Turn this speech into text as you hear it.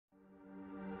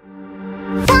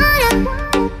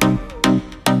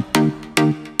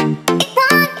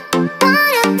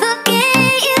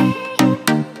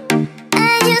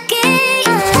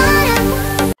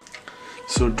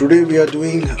Today we are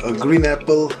doing a green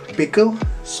apple pickle.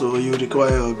 So you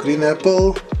require a green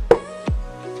apple,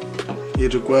 you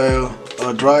require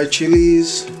a dry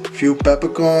chilies, few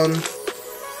peppercorn,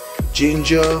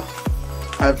 ginger.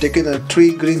 I've taken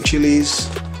 3 green chilies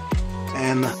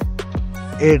and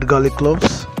 8 garlic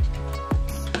cloves.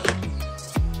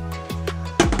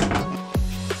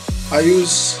 I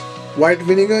use white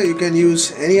vinegar. You can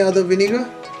use any other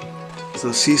vinegar.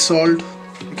 So sea salt,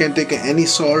 you can take any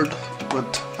salt,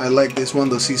 but I like this one,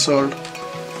 the sea salt.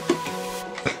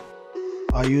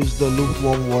 I use the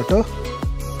lukewarm water.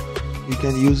 You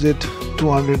can use it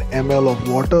 200 ml of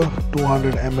water,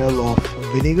 200 ml of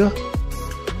vinegar.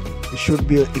 It should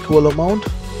be an equal amount.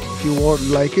 If you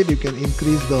like it, you can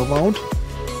increase the amount,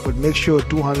 but make sure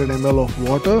 200 ml of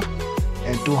water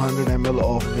and 200 ml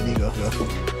of vinegar.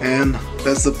 And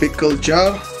that's the pickle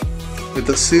jar with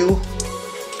a seal.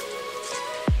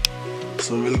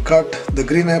 So we'll cut the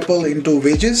green apple into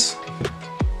wedges.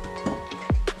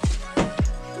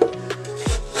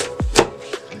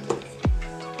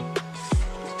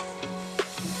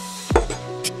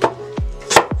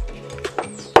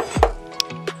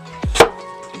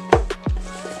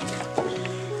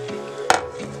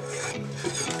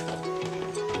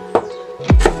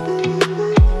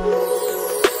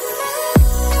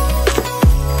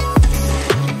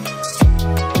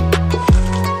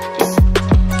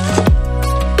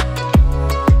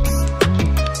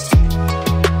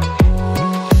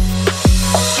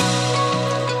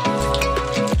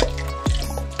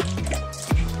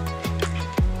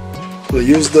 So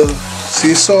use the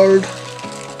sea salt,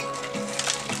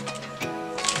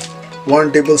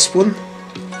 1 tablespoon.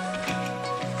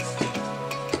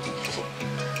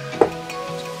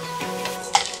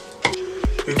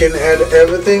 You can add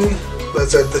everything.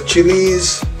 Let's add the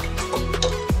chilies,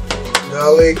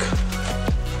 garlic,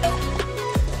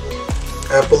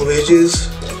 apple wedges.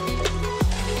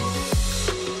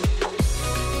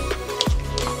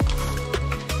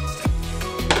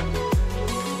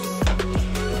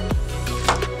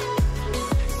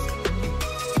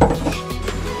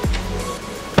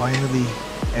 Finally,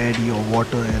 add your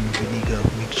water and vinegar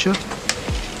mixture.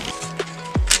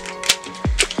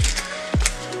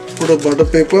 Put a butter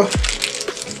paper,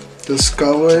 just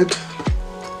cover it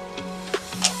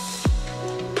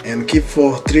and keep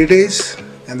for 3 days,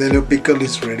 and then your pickle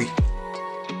is ready.